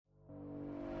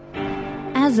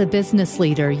As a business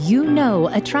leader, you know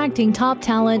attracting top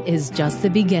talent is just the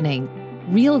beginning.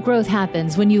 Real growth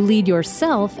happens when you lead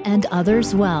yourself and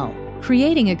others well,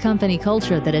 creating a company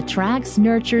culture that attracts,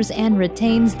 nurtures, and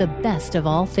retains the best of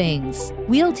all things.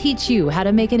 We'll teach you how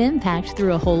to make an impact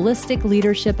through a holistic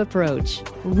leadership approach,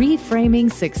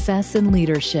 reframing success in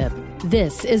leadership.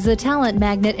 This is the Talent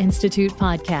Magnet Institute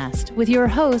podcast with your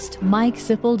host, Mike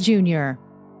Sipple Jr.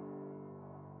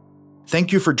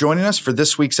 Thank you for joining us for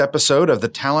this week's episode of the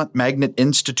Talent Magnet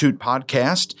Institute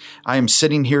podcast. I am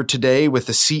sitting here today with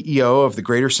the CEO of the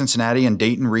Greater Cincinnati and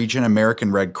Dayton Region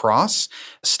American Red Cross,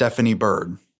 Stephanie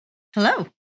Bird. Hello.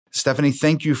 Stephanie,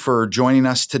 thank you for joining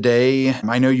us today.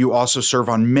 I know you also serve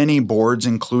on many boards,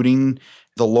 including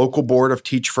the local board of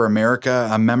Teach for America,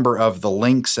 a member of the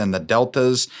Lynx and the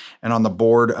Deltas, and on the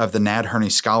board of the Nad-Hurney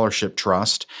Scholarship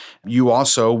Trust.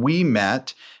 We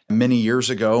met many years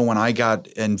ago when I got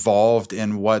involved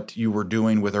in what you were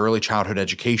doing with early childhood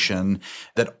education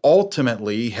that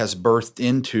ultimately has birthed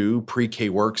into Pre-K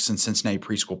Works and Cincinnati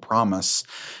Preschool Promise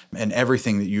and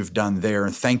everything that you've done there.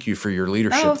 And thank you for your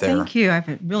leadership there. Thank you.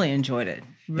 I've really enjoyed it.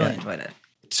 Enjoyed it.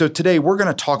 So today we're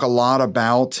going to talk a lot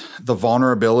about the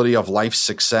vulnerability of life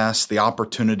success, the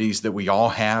opportunities that we all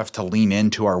have to lean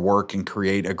into our work and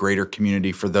create a greater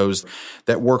community for those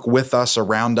that work with us,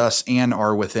 around us, and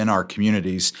are within our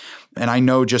communities. And I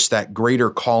know just that greater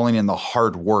calling and the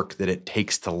hard work that it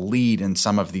takes to lead in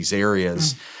some of these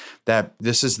areas. That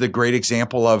this is the great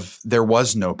example of there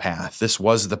was no path. This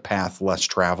was the path less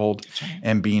traveled,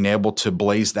 and being able to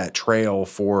blaze that trail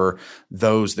for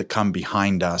those that come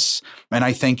behind us. And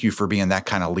I thank you for being that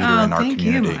kind of leader in our community.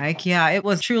 Thank you, Mike. Yeah, it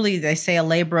was truly, they say, a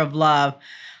labor of love.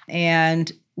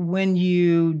 And when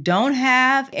you don't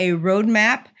have a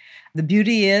roadmap, the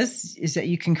beauty is that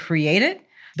you can create it.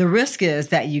 The risk is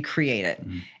that you create it.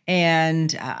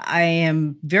 And I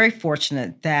am very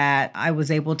fortunate that I was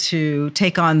able to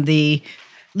take on the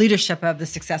leadership of the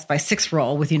Success by Six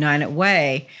role with United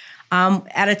Way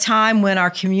at a time when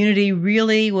our community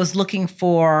really was looking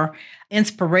for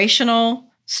inspirational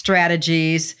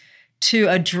strategies to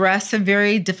address a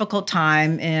very difficult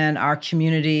time in our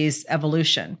community's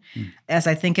evolution. As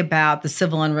I think about the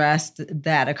civil unrest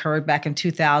that occurred back in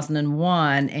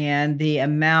 2001 and the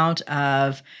amount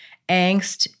of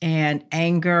angst and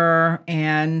anger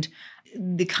and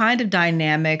the kind of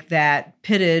dynamic that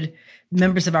pitted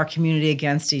members of our community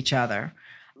against each other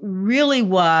really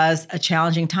was a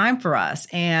challenging time for us.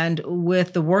 And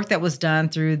with the work that was done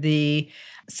through the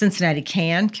Cincinnati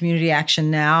CAN, Community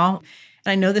Action Now,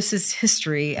 and I know this is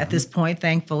history at this point,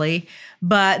 thankfully,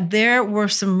 but there were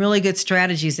some really good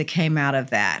strategies that came out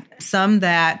of that. Some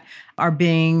that are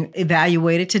being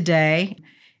evaluated today.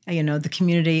 You know, the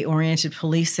community-oriented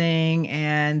policing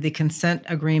and the consent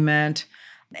agreement,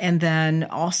 and then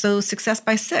also Success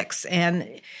by Six.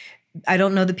 And I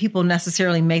don't know that people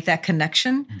necessarily make that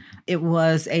connection. It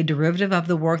was a derivative of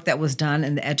the work that was done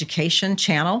in the education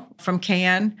channel from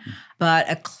CAN, but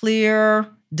a clear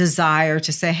desire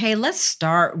to say, hey, let's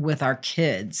start with our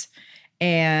kids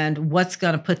and what's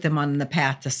going to put them on the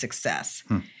path to success.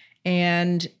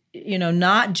 And, you know,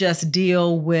 not just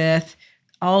deal with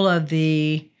all of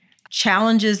the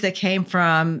challenges that came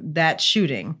from that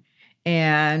shooting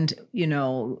and, you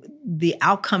know, the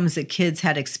outcomes that kids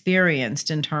had experienced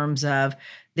in terms of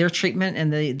their treatment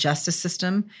in the justice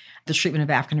system, the treatment of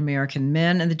African-American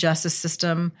men in the justice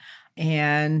system,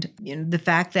 and you know, the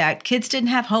fact that kids didn't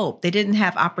have hope, they didn't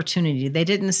have opportunity, they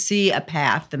didn't see a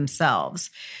path themselves.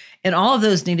 And all of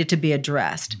those needed to be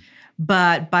addressed.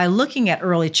 But by looking at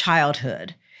early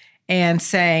childhood, and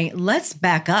saying, let's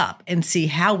back up and see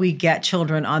how we get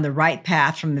children on the right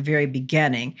path from the very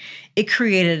beginning, it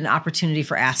created an opportunity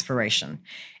for aspiration.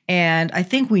 And I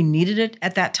think we needed it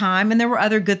at that time. And there were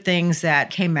other good things that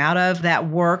came out of that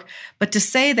work. But to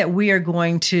say that we are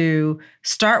going to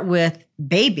start with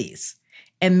babies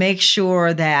and make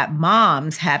sure that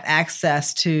moms have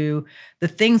access to the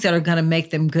things that are going to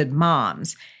make them good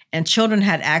moms, and children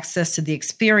had access to the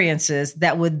experiences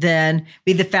that would then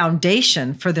be the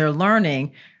foundation for their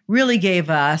learning, really gave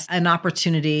us an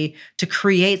opportunity to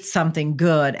create something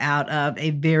good out of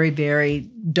a very, very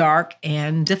dark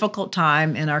and difficult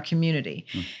time in our community.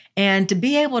 And to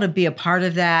be able to be a part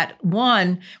of that,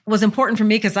 one, was important for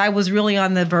me because I was really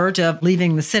on the verge of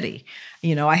leaving the city.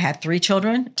 You know, I had 3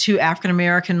 children, 2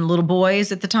 African-American little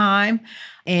boys at the time,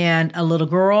 and a little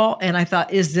girl. And I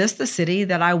thought, is this the city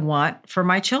that I want for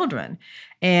my children?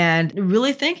 And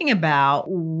really thinking about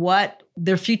what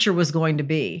their future was going to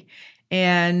be.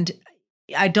 And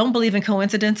I don't believe in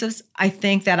coincidences. I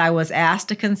think that I was asked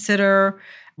to consider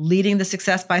leading the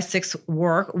Success by Six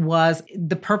work was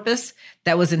the purpose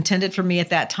that was intended for me at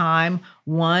that time.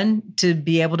 One, to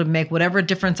be able to make whatever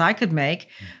difference I could make,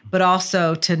 but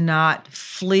also to not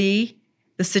flee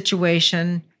the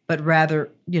situation, but rather,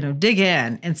 dig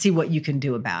in and see what you can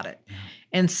do about it. Yeah.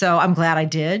 And so I'm glad I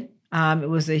did. It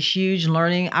was a huge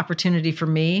learning opportunity for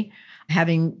me,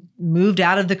 having moved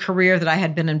out of the career that I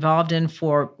had been involved in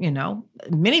for,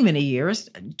 many, many years,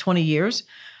 20 years,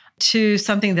 to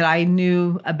something that I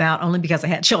knew about only because I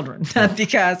had children, not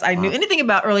because I knew anything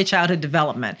about early childhood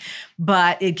development,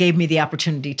 but it gave me the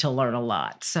opportunity to learn a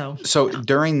lot. So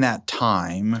during that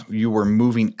time, you were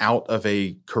moving out of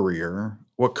a career.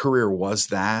 What career was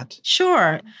that?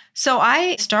 Sure. So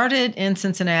I started in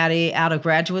Cincinnati out of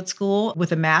graduate school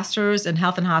with a master's in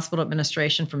health and hospital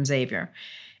administration from Xavier,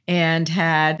 and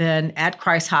had been at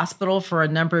Christ Hospital for a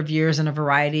number of years in a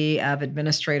variety of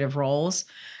administrative roles.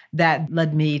 That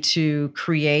led me to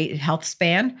create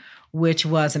HealthSpan, which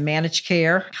was a managed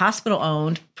care,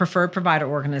 hospital-owned, preferred provider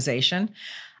organization.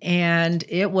 And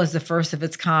it was the first of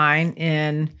its kind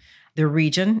in the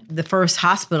region, the first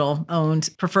hospital-owned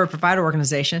preferred provider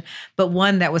organization, but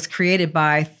one that was created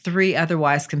by three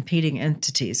otherwise competing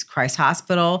entities: Christ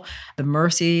Hospital, the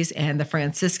Mercies, and the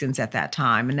Franciscans at that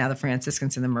time. And now the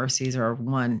Franciscans and the Mercies are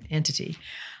one entity.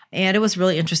 And it was a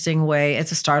really interesting way.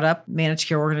 It's a startup managed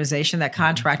care organization that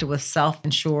contracted with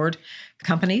self-insured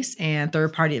companies and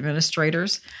third-party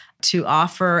administrators to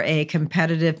offer a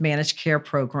competitive managed care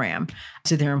program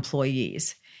to their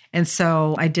employees. And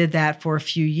so I did that for a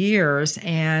few years,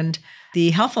 and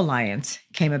the Health Alliance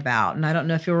came about. And I don't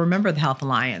know if you'll remember the Health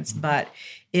Alliance, but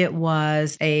it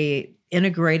was a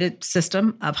integrated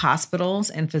system of hospitals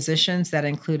and physicians that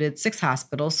included 6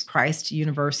 hospitals: Christ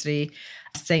University,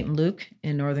 St. Luke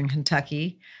in Northern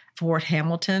Kentucky, Fort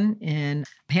Hamilton in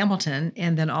Hamilton,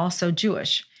 and then also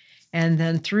Jewish. And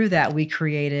then through that, we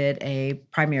created a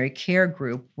primary care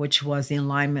group, which was the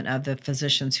alignment of the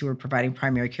physicians who were providing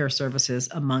primary care services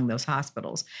among those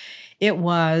hospitals. It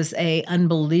was an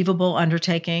unbelievable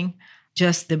undertaking.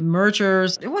 Just the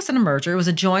mergers, it wasn't a merger, it was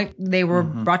a joint, they were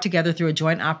brought together through a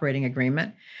joint operating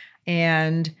agreement.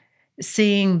 And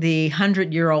seeing the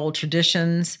 100-year-old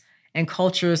traditions and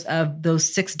cultures of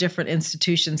those 6 different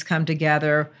institutions come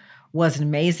together was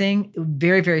amazing,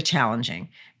 very, very challenging,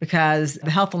 because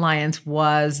the Health Alliance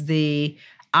was the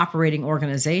operating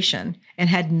organization and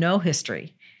had no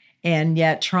history. And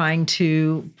yet trying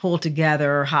to pull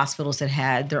together hospitals that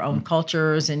had their own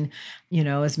cultures and,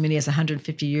 as many as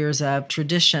 150 years of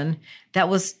tradition, that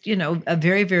was, a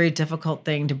very, very difficult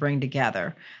thing to bring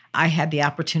together. I had the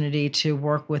opportunity to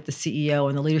work with the CEO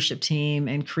and the leadership team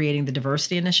in creating the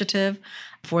diversity initiative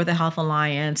for the Health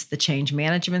Alliance, the change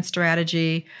management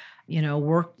strategy,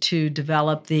 work to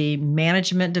develop the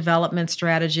management development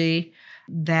strategy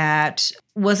that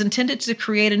was intended to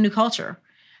create a new culture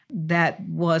that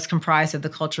was comprised of the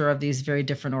culture of these very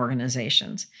different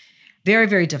organizations. Very,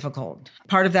 very difficult.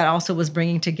 Part of that also was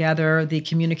bringing together the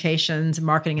communications,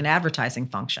 marketing, and advertising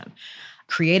function.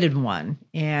 Created one,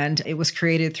 and it was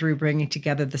created through bringing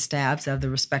together the staffs of the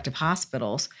respective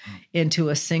hospitals into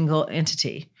a single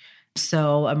entity.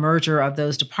 So a merger of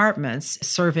those departments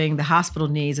serving the hospital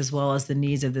needs as well as the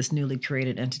needs of this newly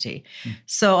created entity.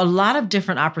 So a lot of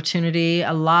different opportunity,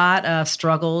 a lot of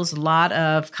struggles, a lot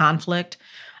of conflict,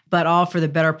 but all for the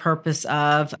better purpose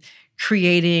of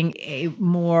creating a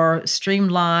more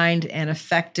streamlined and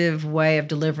effective way of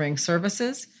delivering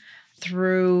services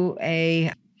through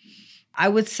a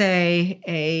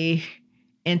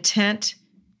intent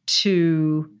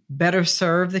to better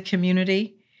serve the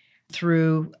community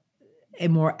through a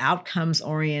more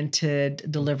outcomes-oriented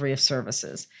delivery of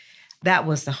services. That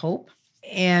was the hope.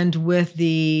 And with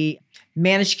the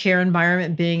managed care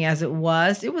environment being as it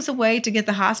was a way to get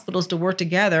the hospitals to work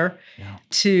together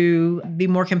to be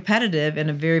more competitive in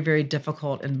a very, very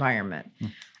difficult environment.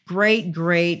 Great,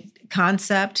 great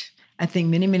concept. I think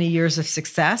many, many years of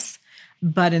success,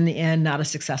 but in the end, not a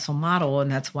successful model,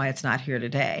 and that's why it's not here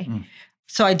today.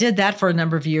 So I did that for a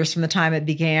number of years from the time it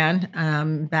began,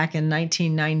 back in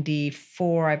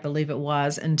 1994, I believe it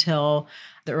was, until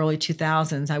the early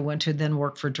 2000s. I went to then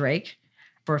work for Drake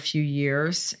for a few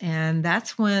years, and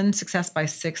that's when Success by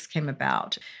Six came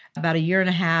about. About a year and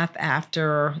a half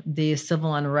after the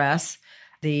civil unrest,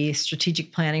 the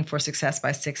strategic planning for Success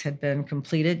by Six had been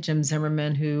completed. Jim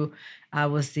Zimmerman, who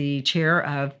was the chair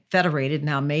of Federated,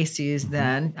 now Macy's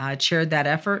then, chaired that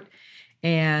effort.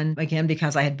 And again,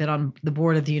 because I had been on the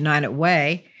board of the United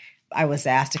Way, I was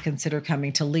asked to consider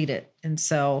coming to lead it. And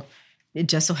so it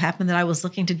just so happened that I was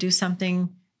looking to do something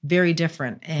very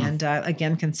different. And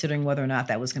again, considering whether or not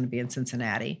that was going to be in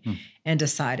Cincinnati, and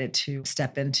decided to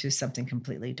step into something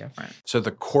completely different. So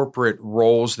the corporate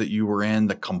roles that you were in,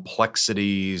 the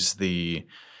complexities, the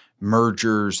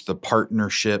mergers, the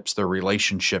partnerships, the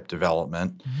relationship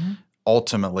development,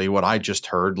 ultimately what I just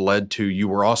heard led to you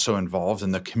were also involved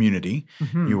in the community.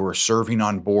 You were serving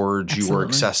on boards, you were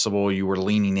accessible, you were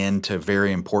leaning into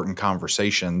very important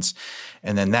conversations.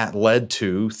 And then that led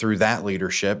to, through that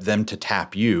leadership, them to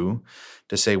tap you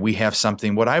to say, we have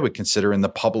something, what I would consider in the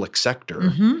public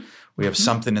sector. We have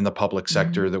something in the public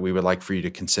sector that we would like for you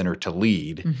to consider to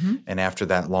lead. And after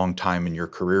that long time in your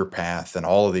career path and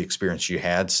all of the experience you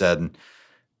had, said,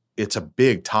 it's a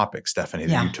big topic, Stephanie,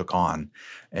 that you took on.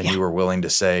 And you were willing to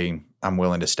say, I'm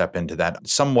willing to step into that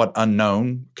somewhat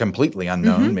unknown, completely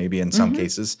unknown, maybe in some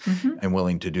cases, and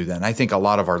willing to do that. And I think a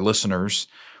lot of our listeners,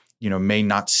 may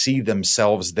not see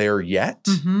themselves there yet,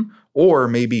 or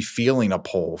maybe feeling a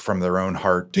pull from their own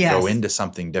heart to go into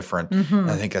something different.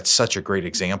 I think that's such a great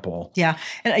example. Yeah.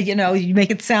 And, you make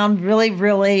it sound really,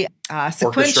 really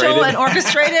sequential and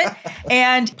orchestrated.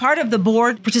 And part of the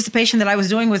board participation that I was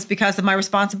doing was because of my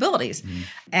responsibilities.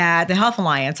 At the Health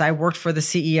Alliance, I worked for the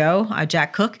CEO,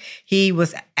 Jack Cook. He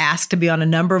was asked to be on a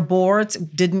number of boards,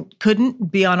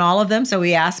 couldn't be on all of them. So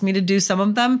he asked me to do some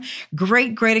of them.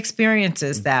 Great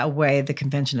experiences that way. The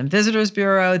Convention and Visitors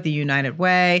Bureau, the United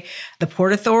Way, the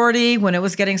Port Authority when it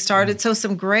was getting started. So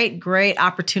some great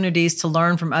opportunities to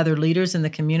learn from other leaders in the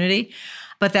community.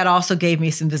 But that also gave me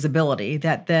some visibility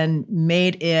that then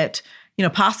made it,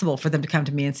 possible for them to come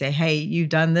to me and say, hey, you've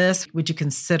done this. Would you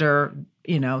consider,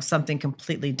 something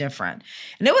completely different?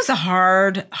 And it was a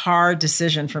hard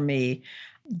decision for me.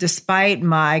 Despite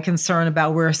my concern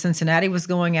about where Cincinnati was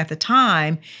going at the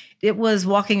time, it was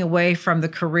walking away from the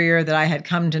career that I had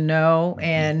come to know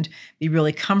and be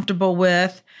really comfortable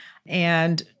with,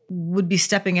 and would be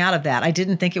stepping out of that. I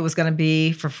didn't think it was going to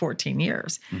be for 14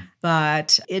 years,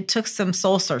 but it took some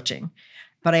soul searching.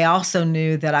 But I also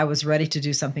knew that I was ready to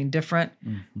do something different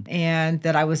and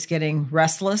that I was getting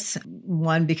restless,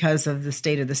 one, because of the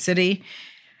state of the city,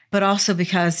 but also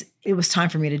because it was time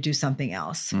for me to do something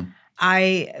else.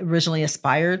 I originally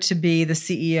aspired to be the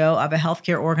CEO of a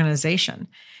healthcare organization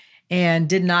and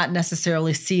did not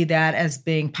necessarily see that as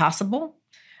being possible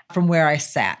from where I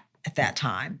sat at that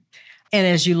time. And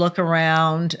as you look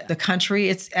around the country,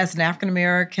 it's as an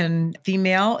African-American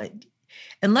female,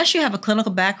 unless you have a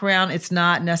clinical background, it's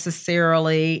not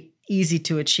necessarily easy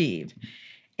to achieve.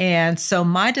 And so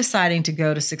my deciding to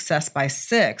go to Success by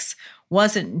 6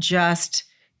 wasn't just,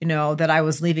 that I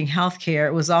was leaving healthcare.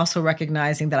 It was also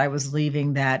recognizing that I was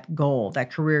leaving that goal,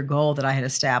 that career goal that I had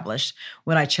established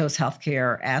when I chose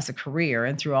healthcare as a career.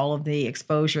 And through all of the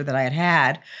exposure that I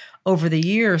had over the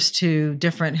years to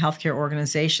different healthcare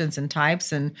organizations and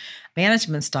types and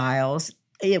management styles,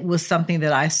 it was something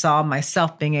that I saw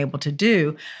myself being able to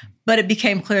do. But it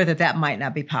became clear that that might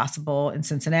not be possible in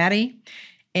Cincinnati,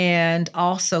 and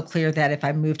also clear that if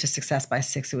I moved to Success by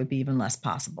 6, it would be even less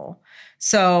possible.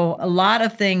 So a lot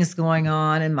of things going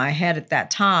on in my head at that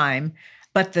time,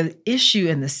 but the issue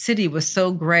in the city was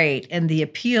so great, and the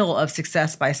appeal of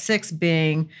Success by 6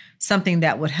 being something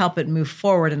that would help it move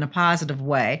forward in a positive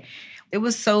way. It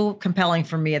was so compelling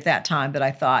for me at that time that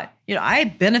I thought, I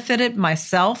benefited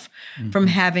myself from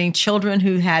having children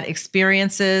who had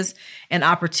experiences and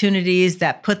opportunities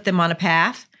that put them on a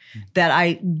path that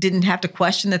I didn't have to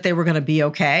question that they were going to be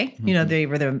okay. They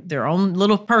were their own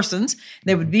little persons.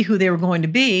 They would be who they were going to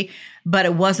be, but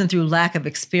it wasn't through lack of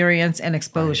experience and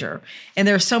exposure. Right. And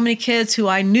there are so many kids who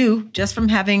I knew just from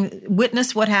having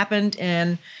witnessed what happened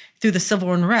through the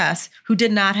civil unrest who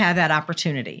did not have that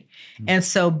opportunity. And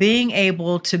so being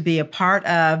able to be a part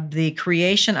of the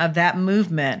creation of that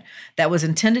movement that was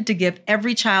intended to give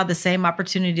every child the same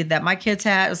opportunity that my kids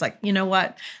had, it was like, you know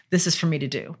what, this is for me to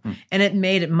do. And it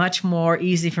made it much more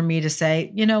easy for me to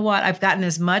say, you know what, I've gotten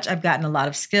a lot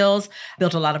of skills,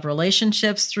 built a lot of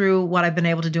relationships through what I've been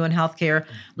able to do in healthcare.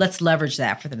 Let's leverage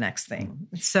that for the next thing.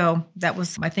 So that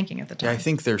was my thinking at the time. Yeah, I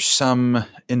think there's some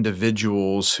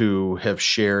individuals who have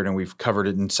shared, and we've covered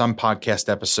it in some podcast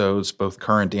episodes, both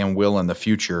current and will in the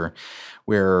future,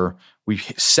 where we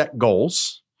set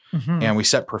goals and we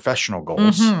set professional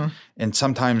goals. And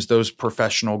sometimes those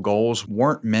professional goals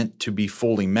weren't meant to be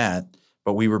fully met,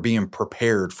 but we were being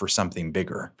prepared for something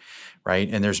bigger, right?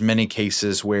 And there's many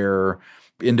cases where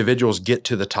individuals get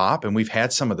to the top, and we've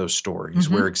had some of those stories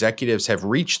where executives have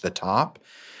reached the top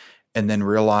and then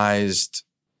realized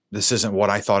this isn't what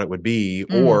I thought it would be,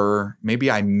 or maybe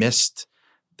I missed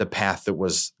the path that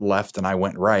was left and I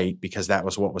went right because that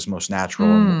was what was most natural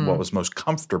and what was most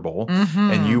comfortable.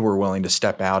 And you were willing to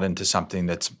step out into something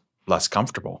that's less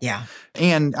comfortable. Yeah.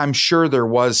 And I'm sure there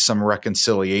was some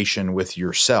reconciliation with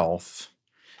yourself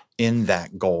in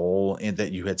that goal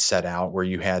that you had set out where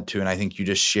you had to. And I think you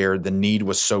just shared the need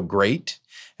was so great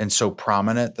and so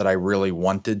prominent that I really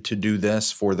wanted to do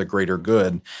this for the greater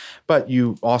good. But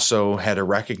you also had to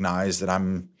recognize that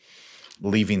I'm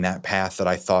leaving that path that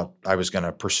I thought I was going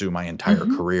to pursue my entire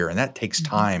career. And that takes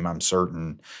time, I'm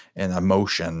certain, and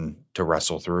emotion to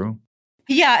wrestle through.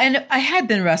 Yeah. And I had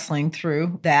been wrestling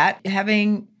through that,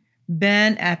 having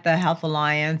been at the Health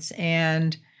Alliance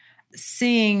and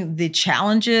seeing the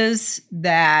challenges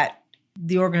that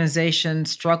the organization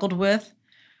struggled with,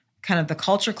 kind of the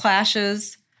culture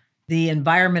clashes, the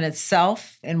environment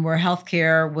itself, and where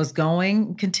healthcare was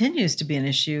going continues to be an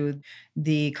issue.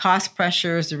 The cost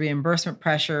pressures, the reimbursement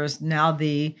pressures, now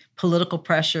the political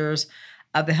pressures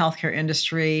of the healthcare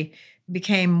industry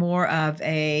became more of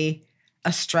a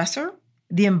stressor.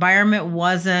 The environment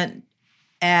wasn't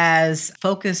as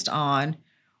focused on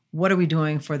what are we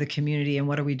doing for the community and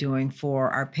what are we doing for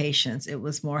our patients. It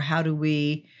was more, how do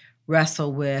we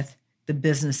wrestle with the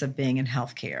business of being in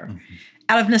healthcare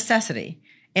out of necessity?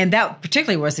 And that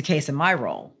particularly was the case in my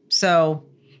role. So,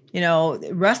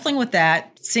 wrestling with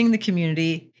that, seeing the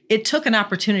community, it took an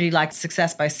opportunity like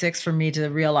Success by Six for me to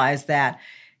realize that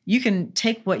you can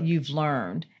take what you've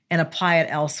learned and apply it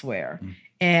elsewhere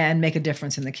and make a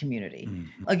difference in the community.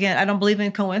 Again, I don't believe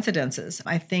in coincidences.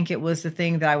 I think it was the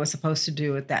thing that I was supposed to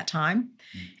do at that time.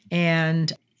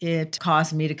 And it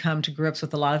caused me to come to grips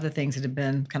with a lot of the things that had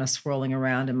been kind of swirling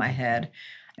around in my head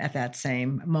at that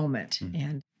same moment.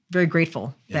 And very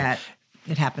grateful that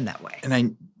it happened that way.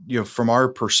 And from our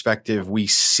perspective, we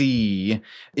see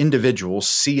individuals,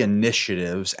 see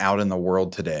initiatives out in the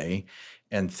world today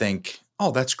and think,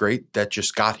 oh, that's great. That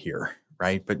just got here.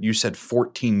 Right? But you said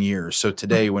 14 years. So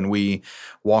today when we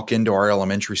walk into our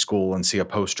elementary school and see a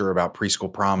poster about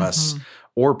Preschool Promise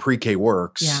or Pre-K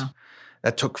Works,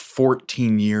 that took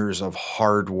 14 years of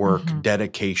hard work,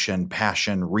 dedication,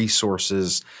 passion,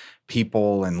 resources,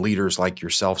 people and leaders like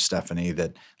yourself, Stephanie,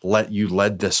 that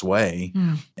led this way.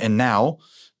 And now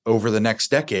over the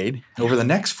next decade, over the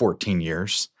next 14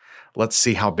 years, let's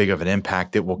see how big of an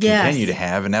impact it will continue to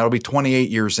have. And that'll be 28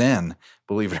 years in,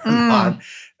 believe it or not.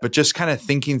 But just kind of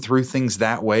thinking through things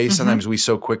that way, sometimes we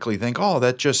so quickly think, oh,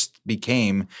 that just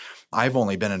became, I've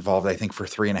only been involved, I think, for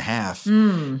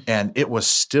 3.5. And it was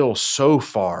still so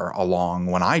far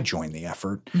along when I joined the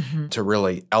effort to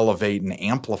really elevate and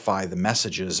amplify the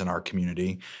messages in our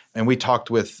community. And we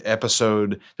talked with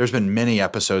there's been many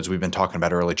episodes we've been talking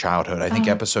about early childhood. I think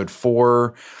episode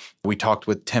 4, we talked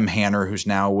with Tim Hanner, who's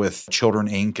now with Children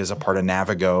Inc. as a part of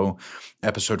Navigo.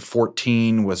 Episode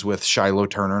 14 was with Shiloh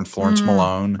Turner and Florence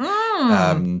Malone.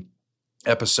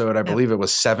 Episode, I believe it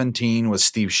was 17, was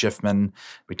Steve Schiffman.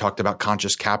 We talked about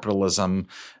conscious capitalism.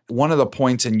 One of the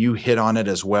points, and you hit on it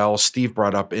as well, Steve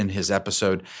brought up in his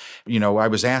episode, I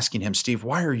was asking him, Steve,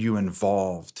 why are you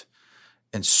involved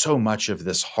in so much of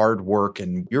this hard work?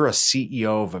 And you're a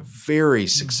CEO of a very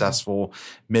successful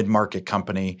mid-market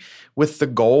company with the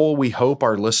goal we hope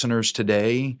our listeners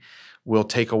today will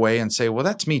take away and say, well,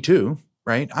 that's me too.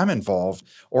 Right? I'm involved,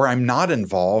 or I'm not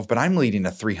involved, but I'm leading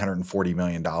a $340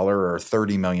 million or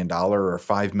 $30 million or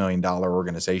 $5 million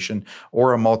organization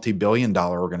or a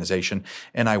multi-billion-dollar organization,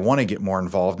 and I want to get more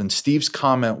involved. And Steve's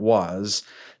comment was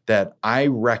that I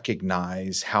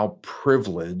recognize how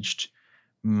privileged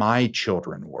my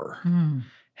children were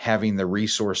having the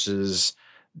resources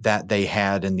that they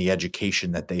had and the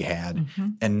education that they had.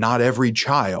 And not every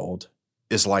child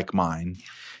is like mine.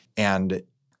 And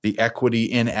the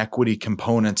equity, inequity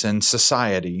components in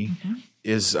society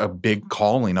is a big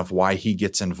calling of why he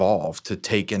gets involved to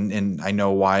take in. And I know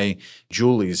why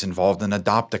Julie's involved in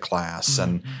Adopt a Class.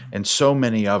 And so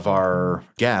many of our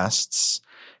guests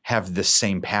have this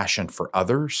same passion for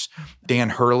others.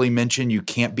 Dan Hurley mentioned you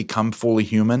can't become fully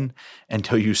human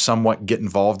until you somewhat get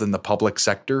involved in the public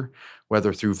sector,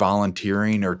 whether through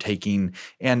volunteering or taking,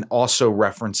 and also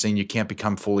referencing you can't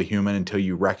become fully human until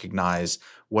you recognize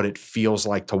what it feels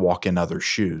like to walk in others'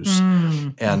 shoes.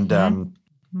 And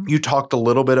you talked a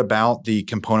little bit about the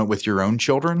component with your own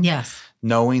children. Yes.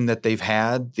 Knowing that they've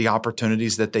had the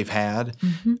opportunities that they've had.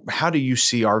 How do you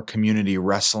see our community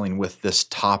wrestling with this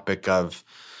topic of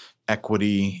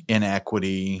equity,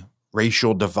 inequity,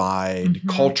 racial divide,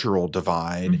 cultural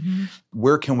divide?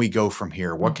 Where can we go from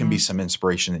here? What can be some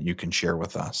inspiration that you can share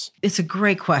with us? It's a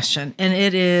great question. And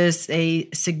it is a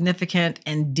significant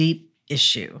and deep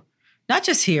issue. Not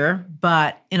just here,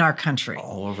 but in our country.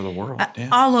 All over the world.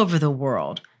 All over the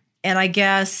world. And I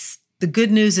guess the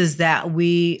good news is that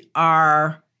we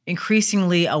are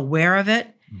increasingly aware of it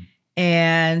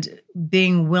and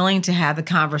being willing to have the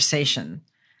conversation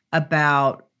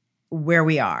about where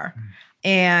we are.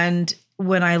 And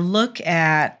when I look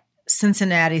at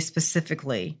Cincinnati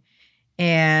specifically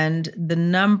and the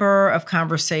number of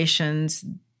conversations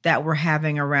that we're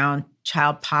having around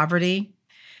child poverty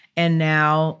and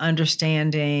now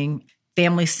understanding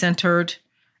family-centered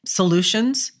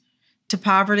solutions to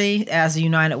poverty as the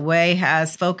United Way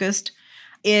has focused,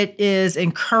 it is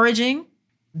encouraging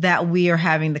that we are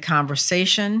having the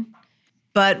conversation,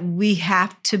 but we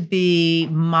have to be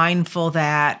mindful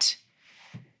that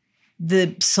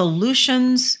the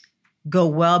solutions go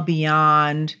well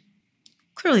beyond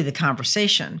clearly the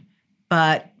conversation,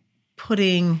 but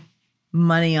putting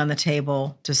money on the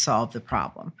table to solve the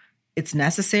problem. It's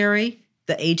necessary.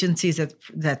 The agencies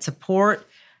that support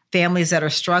families that are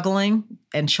struggling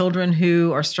and children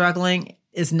who are struggling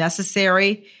is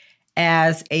necessary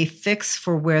as a fix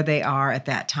for where they are at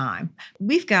that time.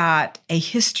 We've got a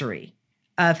history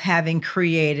of having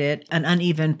created an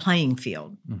uneven playing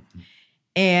field. Mm-hmm.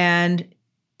 And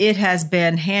it has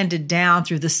been handed down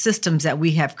through the systems that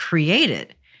we have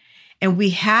created. And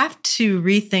we have to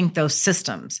rethink those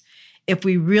systems if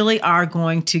we really are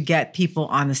going to get people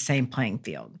on the same playing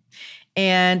field.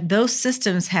 And those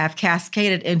systems have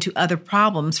cascaded into other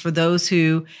problems for those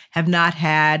who have not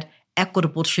had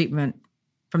equitable treatment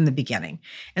from the beginning.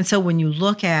 And so when you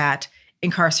look at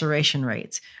incarceration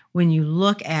rates, when you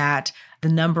look at the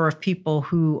number of people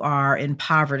who are in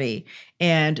poverty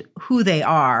and who they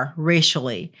are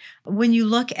racially, when you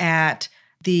look at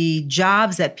the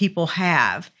jobs that people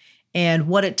have and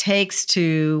what it takes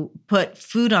to put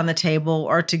food on the table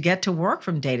or to get to work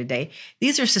from day to day,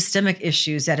 these are systemic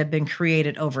issues that have been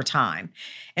created over time.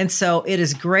 And so it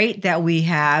is great that we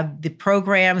have the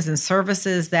programs and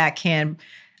services that can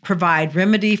provide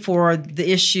remedy for the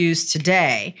issues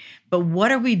today. But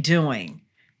what are we doing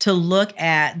to look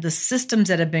at the systems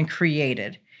that have been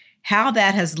created, how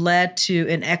that has led to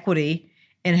inequity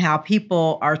in how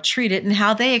people are treated and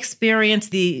how they experience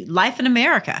the life in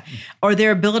America or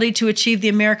their ability to achieve the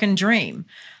American dream?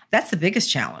 That's the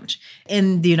biggest challenge.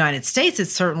 In the United States, it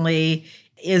certainly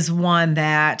is one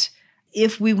that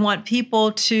if we want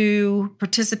people to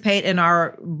participate in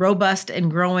our robust and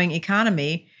growing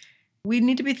economy, we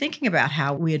need to be thinking about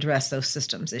how we address those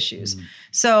systems issues.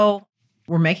 So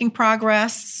we're making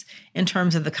progress in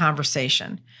terms of the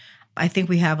conversation. I think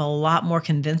we have a lot more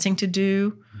convincing to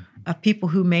do of people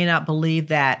who may not believe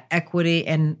that equity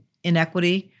and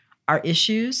inequity are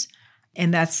issues.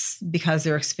 And that's because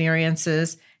their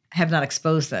experiences have not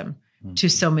exposed them to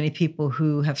so many people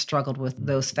who have struggled with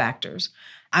those factors.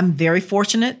 I'm very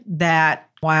fortunate that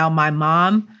while my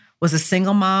mom was a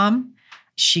single mom,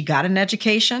 she got an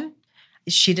education.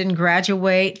 She didn't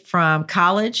graduate from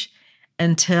college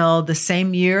until the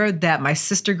same year that my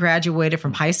sister graduated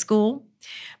from high school.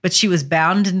 But she was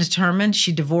bound and determined.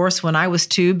 She divorced when I was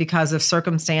 2 because of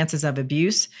circumstances of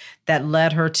abuse that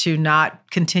led her to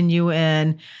not continue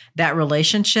in that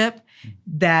relationship,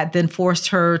 that then forced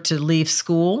her to leave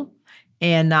school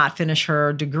and not finish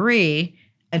her degree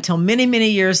until many, many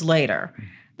years later.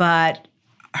 But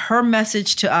her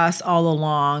message to us all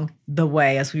along the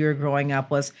way as we were growing up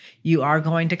was, you are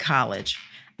going to college.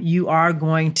 You are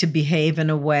going to behave in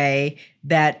a way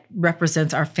that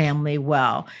represents our family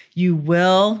well. You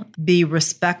will be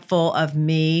respectful of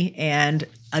me and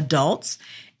adults,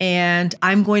 and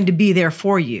I'm going to be there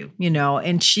for you,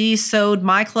 And she sewed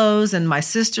my clothes and my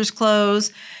sister's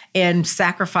clothes and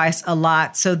sacrificed a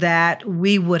lot so that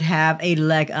we would have a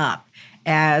leg up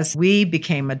as we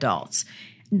became adults.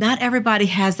 Not everybody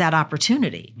has that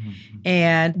opportunity.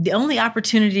 And the only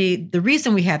opportunity, the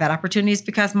reason we had that opportunity is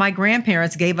because my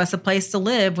grandparents gave us a place to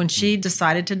live when she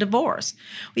decided to divorce.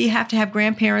 We have to have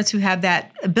grandparents who have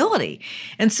that ability.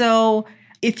 And so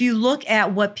if you look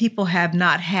at what people have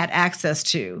not had access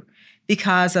to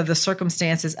because of the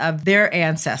circumstances of their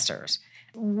ancestors,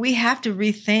 we have to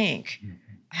rethink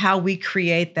how we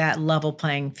create that level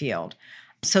playing field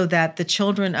so that the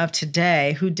children of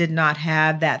today who did not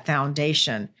have that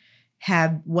foundation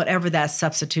have whatever that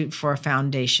substitute for a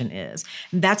foundation is.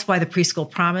 And that's why the preschool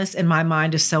promise, in my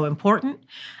mind, is so important.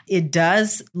 It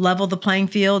does level the playing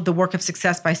field. The work of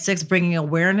Success by 6, bringing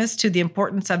awareness to the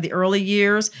importance of the early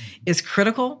years, is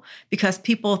critical because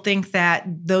people think that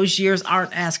those years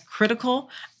aren't as critical.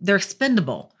 They're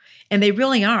expendable, and they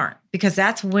really aren't, because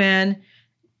that's when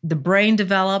the brain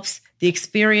develops, the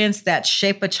experience that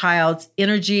shape a child's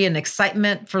energy and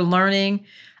excitement for learning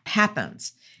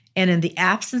happens. And in the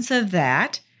absence of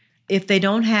that, if they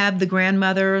don't have the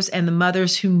grandmothers and the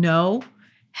mothers who know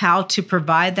how to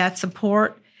provide that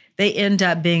support, they end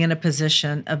up being in a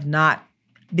position of not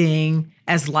being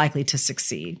as likely to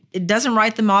succeed. It doesn't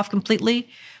write them off completely,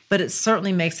 but it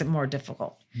certainly makes it more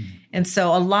difficult. Mm-hmm. And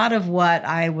so a lot of what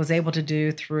I was able to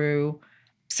do through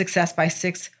Success by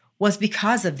Six was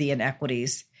because of the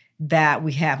inequities that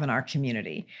we have in our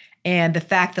community. And the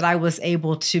fact that I was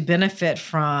able to benefit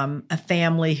from a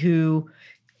family who,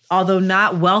 although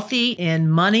not wealthy in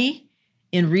money,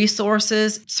 in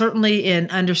resources, certainly in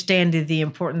understanding the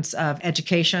importance of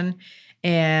education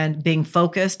and being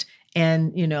focused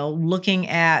and, looking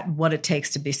at what it takes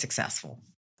to be successful.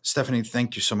 Stephanie,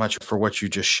 thank you so much for what you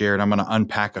just shared. I'm going to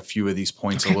unpack a few of these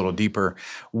points a little deeper.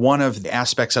 One of the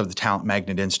aspects of the Talent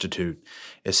Magnet Institute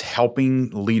is helping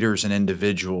leaders and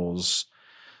individuals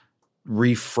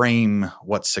reframe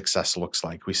what success looks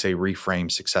like. We say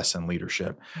reframe success in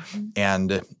leadership,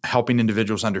 and helping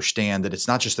individuals understand that it's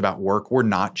not just about work. We're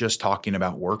not just talking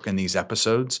about work in these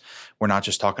episodes. We're not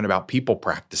just talking about people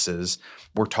practices.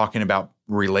 We're talking about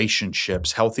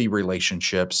relationships, healthy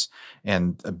relationships.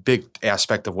 And a big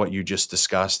aspect of what you just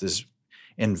discussed is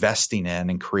investing in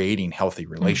and creating healthy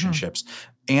relationships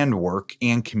and work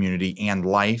and community and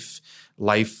life.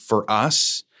 Life for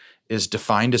us is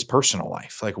defined as personal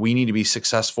life. Like, we need to be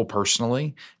successful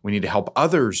personally. We need to help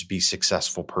others be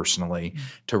successful personally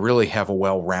to really have a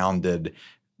well-rounded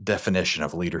definition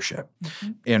of leadership.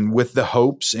 And with the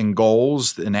hopes and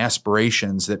goals and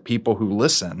aspirations that people who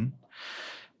listen,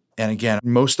 and again,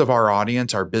 most of our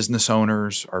audience are business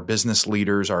owners, our business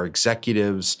leaders, our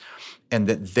executives, and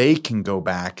that they can go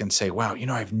back and say, wow,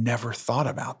 I've never thought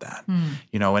about that.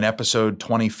 In episode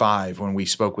 25, when we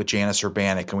spoke with Janice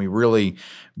Urbanek and we really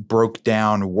broke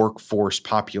down workforce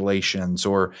populations,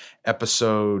 or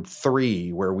episode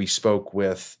 3, where we spoke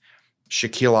with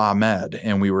Shakil Ahmed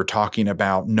and we were talking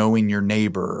about knowing your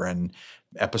neighbor, and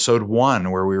episode 1,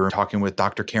 where we were talking with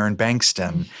Dr. Karen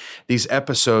Bankston. These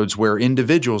episodes where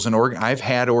individuals and I've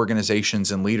had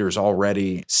organizations and leaders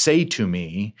already say to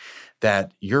me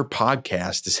that your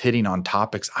podcast is hitting on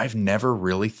topics I've never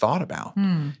really thought about.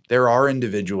 There are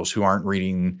individuals who aren't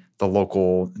reading the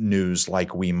local news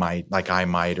like I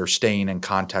might, or staying in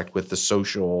contact with the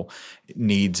social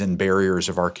needs and barriers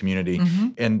of our community.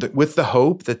 And with the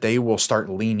hope that they will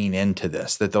start leaning into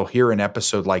this, that they'll hear an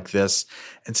episode like this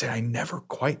and say, I never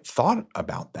quite thought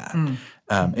about that,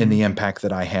 and the impact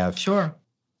that I have. Sure.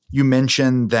 You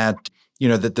mentioned that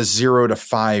that the 0 to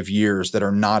 5 years that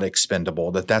are not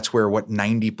expendable, that's where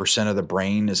 90% of the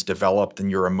brain is developed and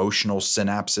your emotional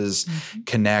synapses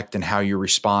connect and how you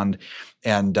respond.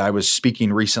 And I was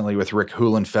speaking recently with Rick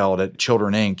Hulenfeld at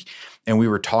Children Inc., and we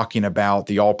were talking about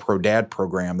the All Pro Dad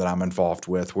program that I'm involved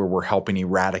with, where we're helping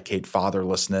eradicate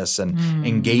fatherlessness and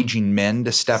engaging men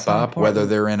to step up, whether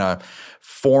they're in a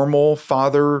formal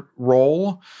father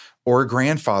role or a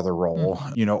grandfather role,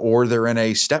 or they're in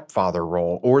a stepfather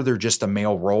role, or they're just a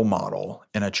male role model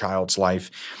in a child's life.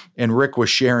 And Rick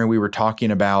was sharing, we were talking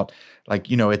about, at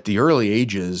the early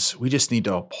ages, we just need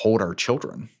to uphold our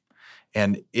children.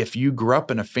 And if you grew up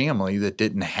in a family that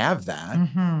didn't have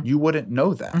that, you wouldn't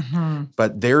know that.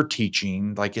 But they're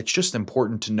teaching, it's just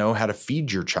important to know how to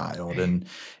feed your child and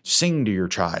sing to your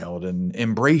child and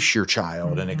embrace your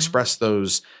child and express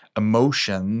those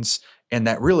emotions. And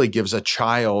that really gives a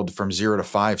child from 0 to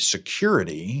 5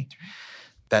 security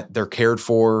that they're cared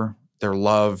for, they're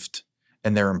loved,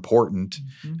 and they're important.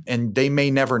 And they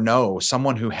may never know.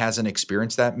 Someone who hasn't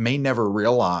experienced that may never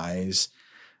realize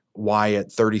why at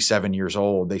 37 years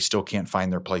old they still can't find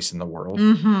their place in the world,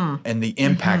 and the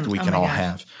impact we can all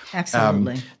have.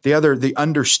 Absolutely. The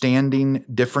understanding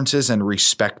differences and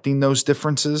respecting those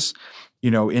differences.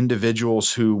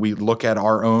 Individuals who we look at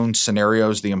our own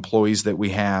scenarios, the employees that we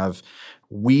have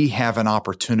an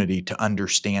opportunity to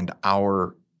understand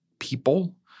our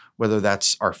people, whether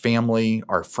that's our family,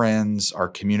 our friends, our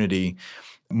community,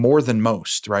 more than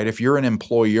most, right? If you're an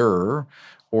employer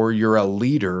or you're a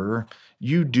leader,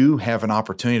 you do have an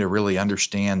opportunity to really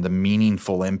understand the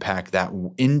meaningful impact that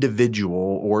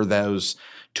individual or those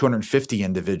 250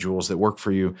 individuals that work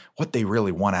for you, what they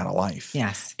really want out of life.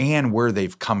 Yes. And where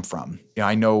they've come from.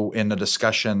 I know in a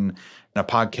discussion, in a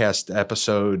podcast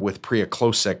episode with Priya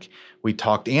Klosik, we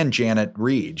talked, and Janet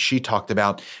Reed, she talked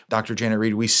about, Dr. Janet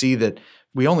Reed, we see that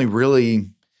we only really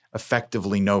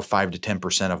effectively know 5 to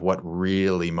 10% of what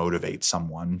really motivates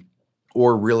someone,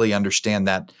 or really understand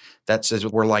that says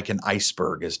we're like an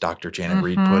iceberg, as Dr. Janet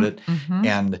Reed put it,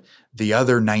 and the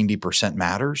other 90%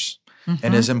 matters.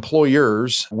 And as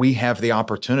employers, we have the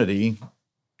opportunity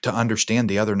to understand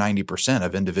the other 90%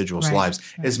 of individuals' lives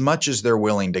as much as they're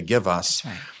willing to give us.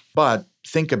 That's right. But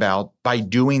think about by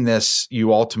doing this,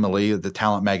 you ultimately, the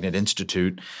Talent Magnet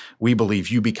Institute, we believe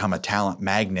you become a talent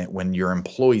magnet when your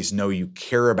employees know you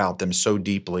care about them so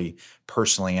deeply,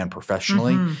 personally and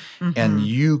professionally, and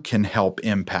you can help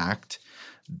impact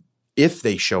if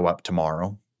they show up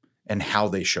tomorrow and how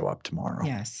they show up tomorrow.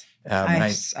 Yes.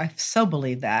 I so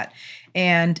believe that.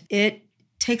 And it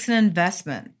takes an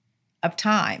investment of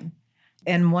time.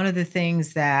 And one of the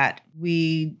things that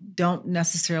we don't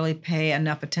necessarily pay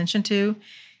enough attention to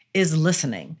is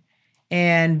listening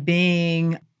and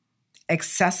being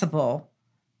accessible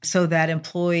so that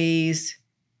employees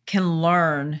can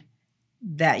learn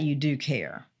that you do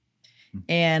care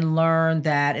and learn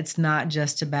that it's not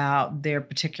just about their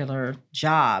particular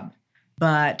job,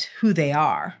 but who they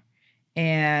are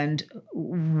and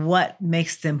what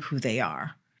makes them who they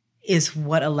are is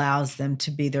what allows them to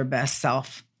be their best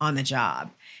self on the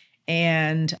job.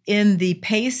 And in the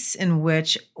pace in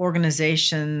which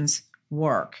organizations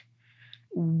work,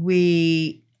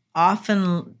 we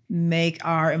often make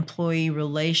our employee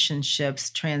relationships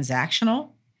transactional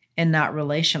and not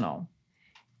relational.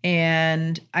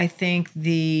 And I think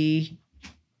the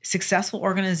successful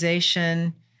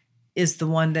organization is the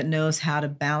one that knows how to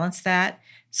balance that.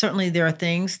 Certainly there are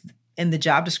things in the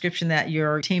job description that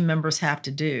your team members have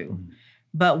to do.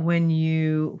 But when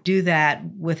you do that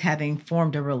with having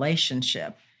formed a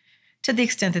relationship, to the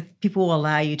extent that people will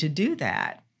allow you to do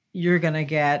that, you're going to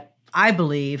get, I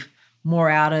believe, more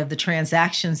out of the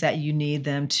transactions that you need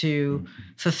them to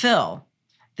fulfill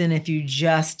than if you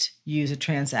just use a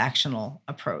transactional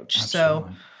approach.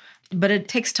 Absolutely. But it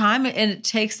takes time and it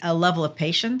takes a level of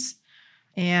patience.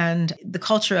 And the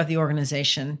culture of the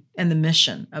organization and the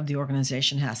mission of the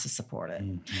organization has to support it.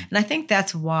 And I think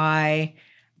that's why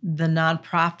the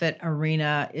nonprofit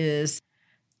arena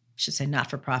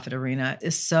not-for-profit arena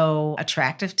is so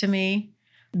attractive to me.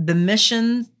 The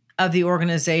mission of the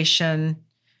organization,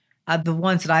 the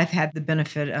ones that I've had the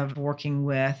benefit of working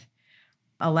with,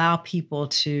 allow people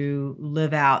to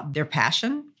live out their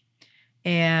passion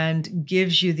and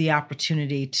gives you the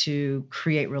opportunity to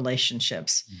create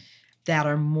relationships that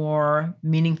are more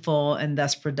meaningful and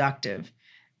thus productive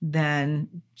than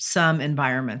some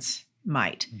environments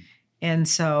might. And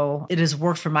so it has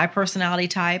worked for my personality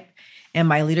type and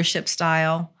my leadership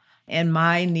style and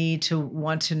my need to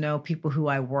want to know people who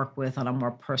I work with on a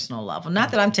more personal level.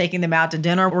 Not that I'm taking them out to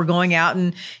dinner or going out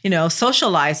and,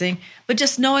 socializing, but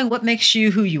just knowing what makes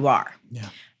you who you are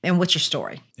and what's your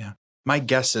story. Yeah. My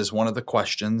guess is one of the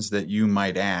questions that you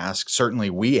might ask, certainly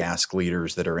we ask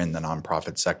leaders that are in the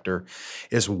nonprofit sector,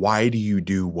 is why do you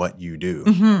do what you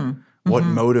do? What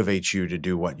motivates you to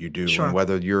do what you do, and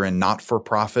whether you're in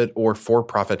not-for-profit or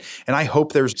for-profit. And I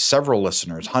hope there's several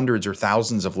listeners, hundreds or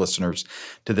thousands of listeners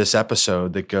to this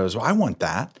episode that goes, well, I want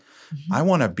that. I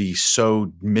want to be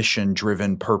so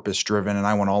mission-driven, purpose-driven, and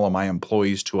I want all of my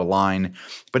employees to align.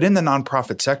 But in the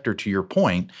nonprofit sector, to your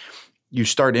point, you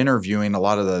start interviewing a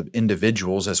lot of the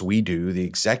individuals, as we do, the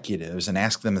executives, and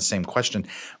ask them the same question.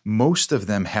 Most of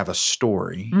them have a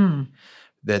story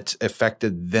that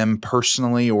affected them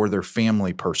personally or their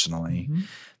family personally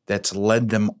that's led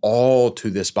them all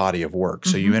to this body of work.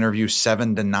 So you interview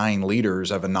 7 to 9 leaders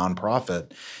of a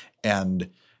nonprofit and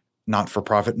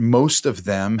not-for-profit. Most of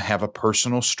them have a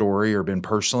personal story or been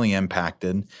personally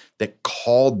impacted that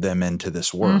called them into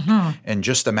this work. And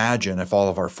just imagine if all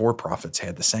of our for-profits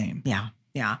had the same.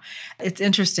 Yeah. It's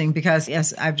interesting because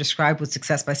as I've described with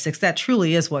Success by 6, that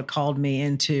truly is what called me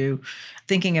into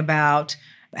thinking about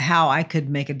how I could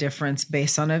make a difference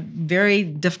based on a very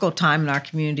difficult time in our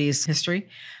community's history.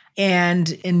 And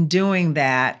in doing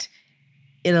that,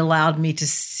 it allowed me to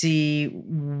see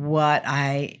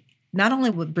not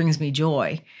only what brings me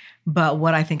joy, but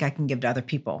what I think I can give to other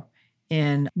people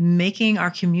in making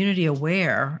our community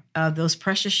aware of those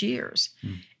precious years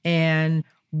and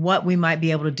what we might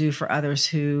be able to do for others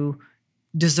who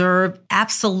deserve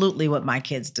absolutely what my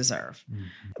kids deserve.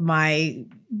 My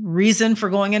reason for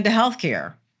going into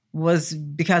healthcare was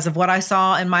because of what I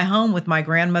saw in my home with my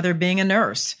grandmother being a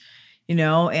nurse,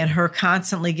 and her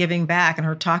constantly giving back and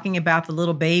her talking about the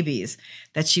little babies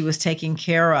that she was taking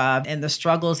care of and the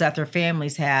struggles that their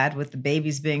families had with the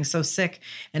babies being so sick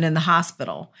and in the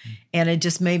hospital. And it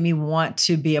just made me want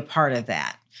to be a part of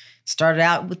that. Started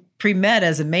out with pre-med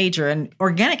as a major, and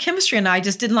organic chemistry and I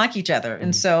just didn't like each other.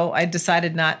 And so I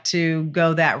decided not to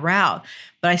go that route,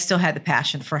 but I still had the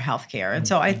passion for healthcare. And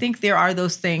so I think there are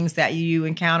those things that you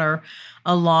encounter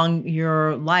along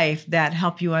your life that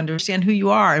help you understand who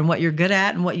you are and what you're good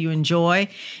at and what you enjoy.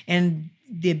 And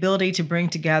the ability to bring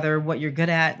together what you're good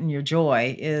at and your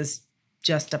joy is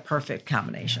just a perfect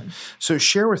combination. So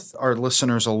share with our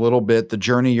listeners a little bit the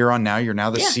journey you're on now. You're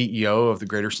now the CEO of the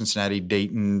Greater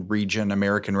Cincinnati-Dayton Region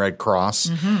American Red Cross.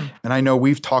 Mm-hmm. And I know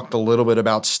we've talked a little bit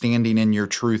about standing in your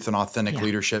truth and authentic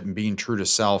leadership and being true to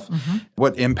self. Mm-hmm.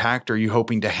 What impact are you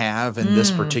hoping to have in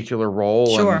this particular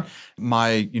role? Sure.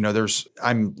 And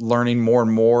I'm learning more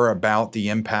and more about the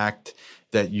impact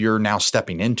that you're now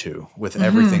stepping into with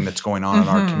everything that's going on in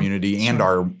our community and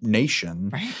our nation.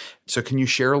 Right. So can you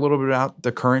share a little bit about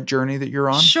the current journey that you're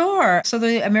on? Sure. So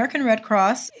the American Red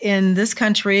Cross in this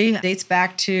country dates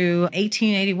back to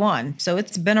 1881. So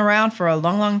it's been around for a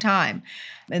long, long time.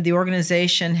 And the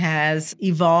organization has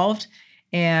evolved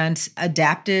and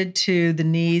adapted to the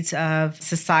needs of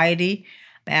society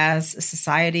as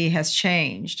society has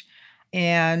changed.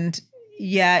 And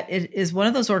yet it is one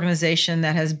of those organizations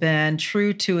that has been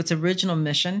true to its original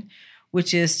mission,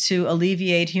 which is to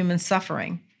alleviate human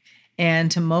suffering and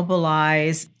to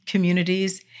mobilize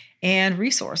communities and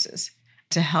resources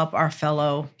to help our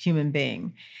fellow human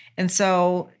being. And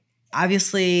so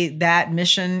obviously that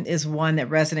mission is one that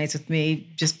resonates with me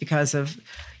just because of,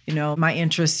 my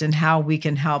interest in how we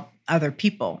can help other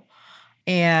people.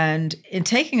 And in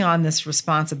taking on this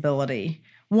responsibility,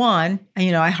 one,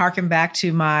 I hearken back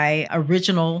to my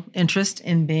original interest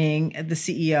in being the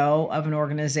CEO of an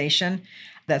organization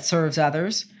that serves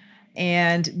others.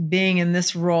 And being in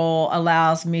this role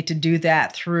allows me to do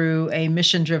that through a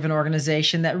mission-driven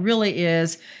organization that really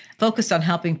is focused on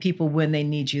helping people when they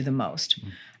need you the most.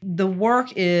 The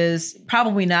work is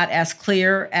probably not as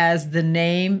clear as the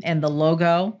name and the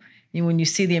logo. When you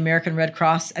see the American Red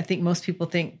Cross, I think most people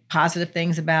think positive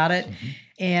things about it. Mm-hmm.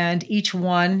 And each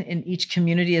one in each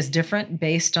community is different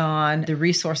based on the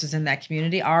resources in that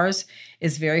community. Ours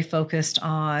is very focused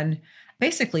on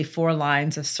basically 4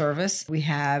 lines of service. We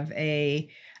have a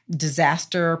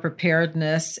disaster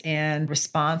preparedness and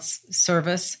response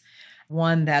service,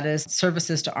 one that is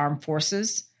services to armed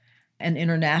forces, an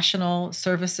international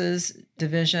services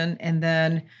division, and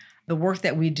then the work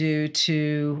that we do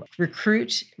to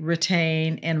recruit,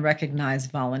 retain, and recognize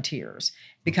volunteers,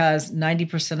 because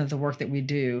 90% of the work that we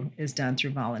do is done through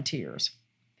volunteers.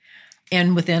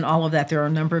 And within all of that, there are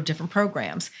a number of different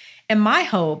programs. And my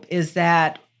hope is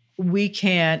that we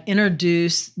can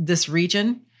introduce this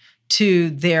region to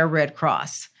their Red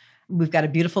Cross. We've got a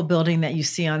beautiful building that you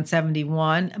see on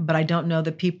 71, but I don't know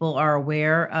that people are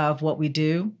aware of what we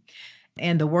do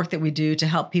and the work that we do to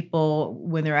help people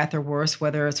when they're at their worst,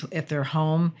 whether it's if their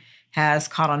home has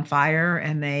caught on fire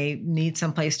and they need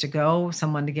someplace to go,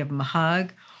 someone to give them a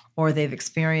hug, or they've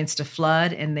experienced a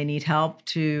flood and they need help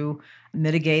to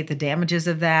mitigate the damages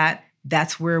of that.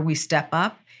 That's where we step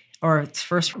up. Or it's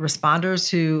first responders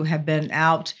who have been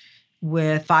out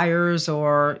with fires,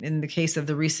 or in the case of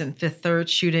the recent Fifth Third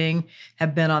shooting,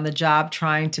 have been on the job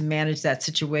trying to manage that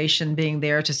situation, being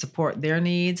there to support their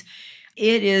needs.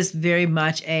 It is very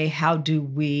much a how do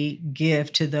we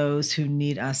give to those who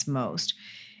need us most.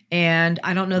 And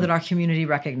I don't know that our community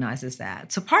recognizes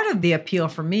that. So part of the appeal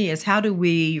for me is how do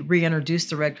we reintroduce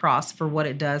the Red Cross for what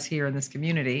it does here in this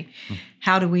community?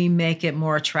 How do we make it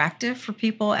more attractive for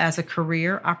people as a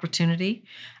career opportunity,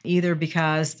 either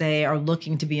because they are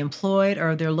looking to be employed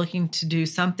or they're looking to do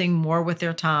something more with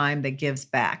their time that gives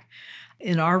back?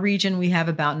 In our region, we have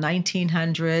about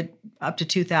 1,900 up to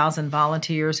 2,000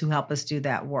 volunteers who help us do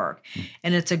that work.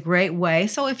 And it's a great way.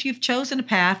 So if you've chosen a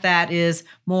path that is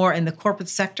more in the corporate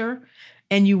sector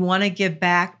and you want to give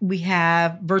back, we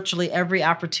have virtually every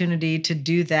opportunity to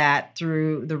do that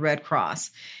through the Red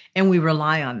Cross. And we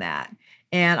rely on that.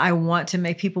 And I want to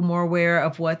make people more aware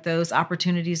of what those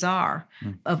opportunities are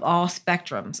of all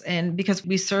spectrums. And because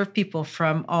we serve people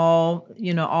from all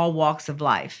walks of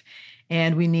life.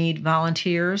 And we need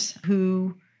volunteers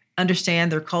who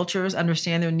understand their cultures,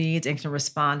 understand their needs, and can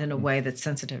respond in a way that's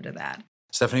sensitive to that.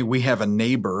 Stephanie, we have a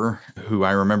neighbor who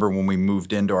I remember when we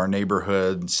moved into our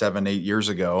neighborhood 7-8 years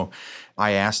ago,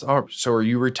 I asked, so are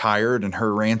you retired? And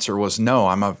her answer was, no,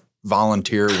 I'm a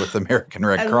volunteer with the American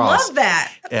Red Cross. I love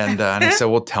that. And I said,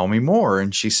 well, tell me more.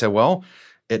 And she said, well,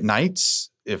 at nights,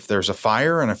 if there's a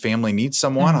fire and a family needs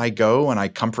someone, I go and I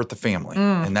comfort the family.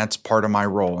 And that's part of my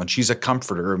role. And she's a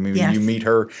comforter. I mean, when you meet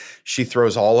her, she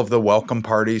throws all of the welcome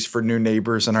parties for new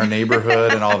neighbors in our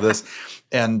neighborhood and all of this.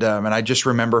 And I just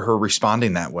remember her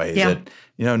responding that way, that,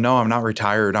 no, I'm not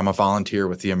retired. I'm a volunteer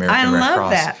with the American Red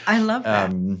Cross. I love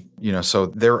that. So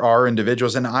there are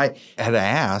individuals. And I had to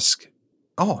ask,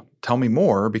 tell me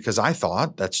more, because I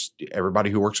thought that's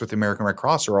everybody who works with the American Red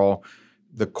Cross are all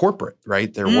the corporate,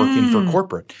 right? They're working for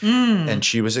corporate. And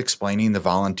she was explaining the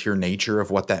volunteer nature of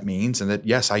what that means. And that,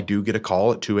 yes, I do get a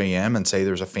call at 2 a.m. and say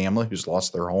there's a family who's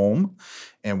lost their home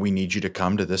and we need you to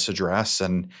come to this address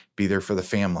and be there for the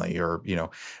family, or,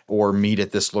 or meet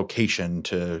at this location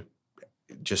to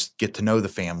just get to know the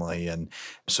family. And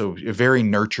so a very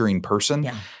nurturing person.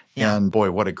 Yeah. And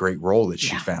boy, what a great role that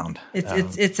she found.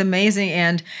 It's amazing.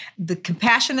 And the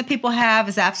compassion that people have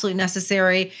is absolutely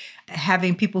necessary.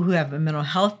 Having people who have a mental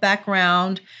health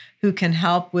background who can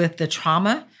help with the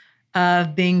trauma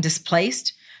of being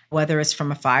displaced, whether it's from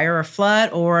a fire or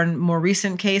flood, or in more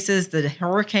recent cases, the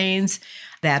hurricanes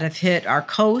that have hit our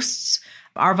coasts.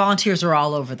 Our volunteers are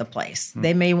all over the place.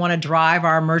 They may want to drive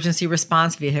our emergency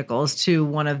response vehicles to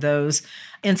one of those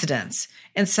incidents.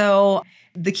 And so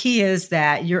the key is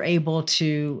that you're able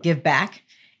to give back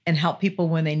and help people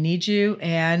when they need you,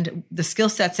 and the skill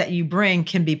sets that you bring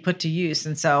can be put to use.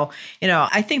 And so,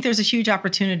 I think there's a huge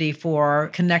opportunity for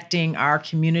connecting our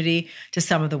community to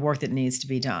some of the work that needs to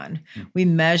be done. We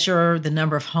measure the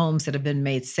number of homes that have been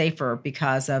made safer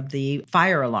because of the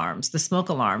fire alarms, the smoke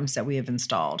alarms that we have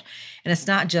installed. And it's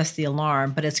not just the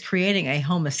alarm, but it's creating a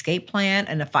home escape plan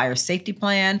and a fire safety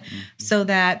plan so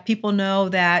that people know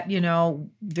that,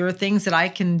 there are things that I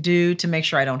can do to make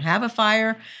sure I don't have a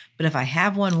fire. But if I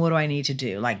have one, what do I need to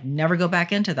do? Like never go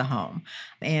back into the home,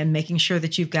 and making sure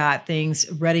that you've got things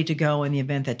ready to go in the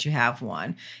event that you have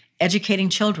one. Educating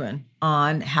children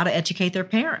on how to educate their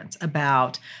parents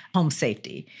about home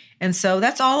safety. And so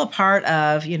that's all a part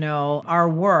of, our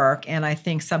work. And I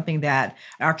think something that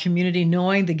our community,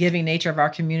 knowing the giving nature of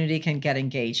our community, can get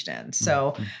engaged in.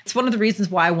 So it's one of the reasons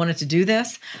why I wanted to do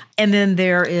this. And then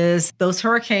there is those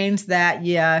hurricanes that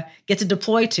you get to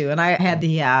deploy to. And I had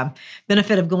the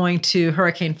benefit of going to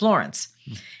Hurricane Florence.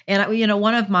 And,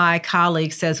 one of my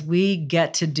colleagues says, we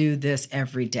get to do this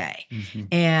every day.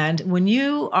 And when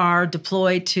you are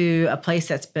deployed to a place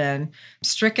that's been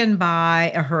stricken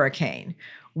by a hurricane,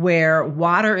 where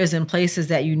water is in places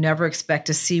that you never expect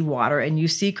to see water, and you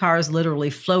see cars literally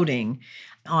floating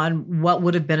on what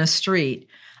would have been a street,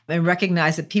 and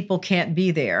recognize that people can't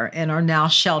be there and are now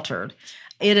sheltered,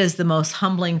 it is the most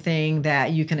humbling thing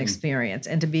that you can experience.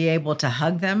 And to be able to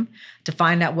hug them, to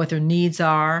find out what their needs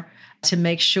are, to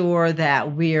make sure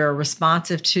that we're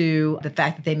responsive to the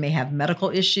fact that they may have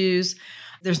medical issues.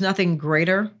 There's nothing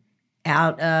greater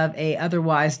out of a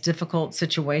otherwise difficult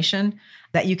situation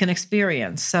that you can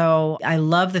experience. So I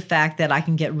love the fact that I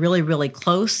can get really, really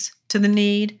close to the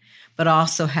need, but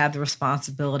also have the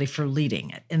responsibility for leading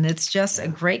it. And it's just a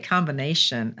great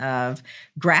combination of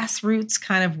grassroots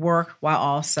kind of work while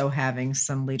also having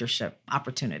some leadership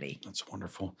opportunity. That's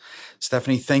wonderful.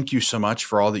 Stephanie, thank you so much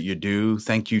for all that you do.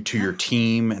 Thank you to your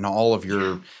team and all of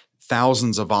your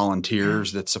thousands of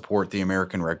volunteers that support the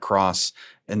American Red Cross,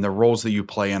 and the roles that you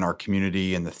play in our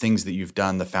community and the things that you've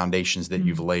done, the foundations that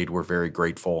you've laid. We're very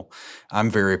grateful. I'm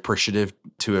very appreciative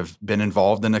to have been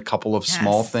involved in a couple of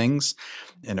small things,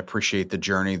 and appreciate the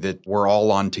journey that we're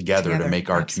all on together to make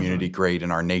our community great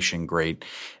and our nation great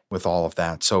with all of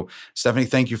that. So, Stephanie,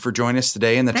 thank you for joining us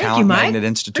today in the Talent Magnet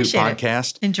Institute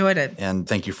podcast. Enjoyed it. And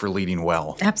thank you for leading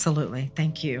well. Absolutely.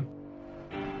 Thank you.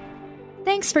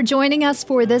 Thanks for joining us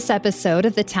for this episode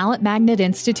of the Talent Magnet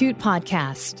Institute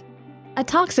podcast. A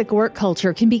toxic work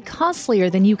culture can be costlier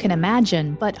than you can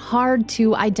imagine, but hard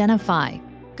to identify.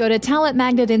 Go to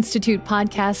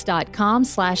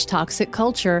talentmagnetinstitutepodcast.com/toxic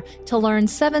culture to learn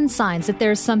 7 signs that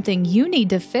there's something you need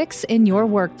to fix in your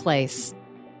workplace.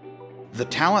 The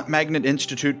Talent Magnet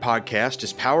Institute podcast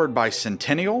is powered by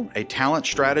Centennial, a talent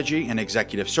strategy and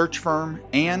executive search firm,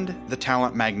 and the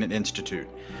Talent Magnet Institute.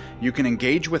 You can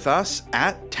engage with us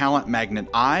at Talent Magnet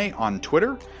I on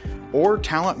Twitter or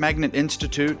Talent Magnet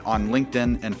Institute on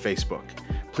LinkedIn and Facebook.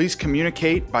 Please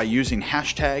communicate by using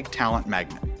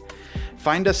 #TalentMagnet.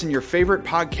 Find us in your favorite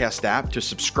podcast app to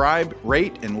subscribe,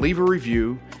 rate, and leave a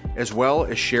review, as well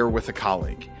as share with a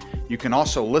colleague. You can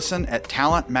also listen at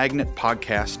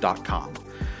talentmagnetpodcast.com.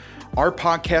 Our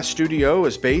podcast studio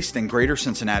is based in Greater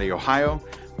Cincinnati, Ohio.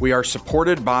 We are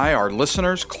supported by our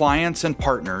listeners, clients, and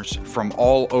partners from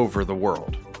all over the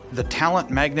world. The Talent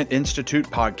Magnet Institute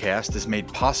podcast is made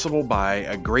possible by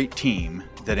a great team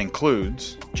that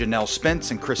includes Janelle Spence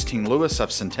and Christine Lewis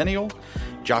of Centennial,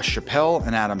 Josh Chappelle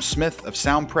and Adam Smith of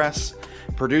Soundpress,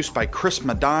 produced by Chris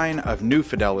Medine of New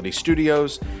Fidelity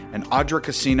Studios, and Audra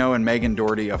Casino and Megan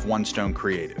Doherty of One Stone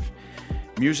Creative.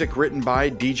 Music written by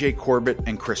DJ Corbett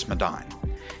and Chris Medine.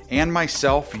 And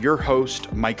myself, your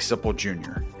host, Mike Sipple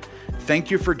Jr.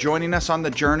 Thank you for joining us on the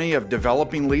journey of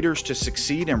developing leaders to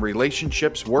succeed in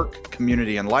relationships, work,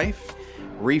 community, and life,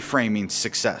 reframing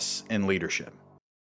success in leadership.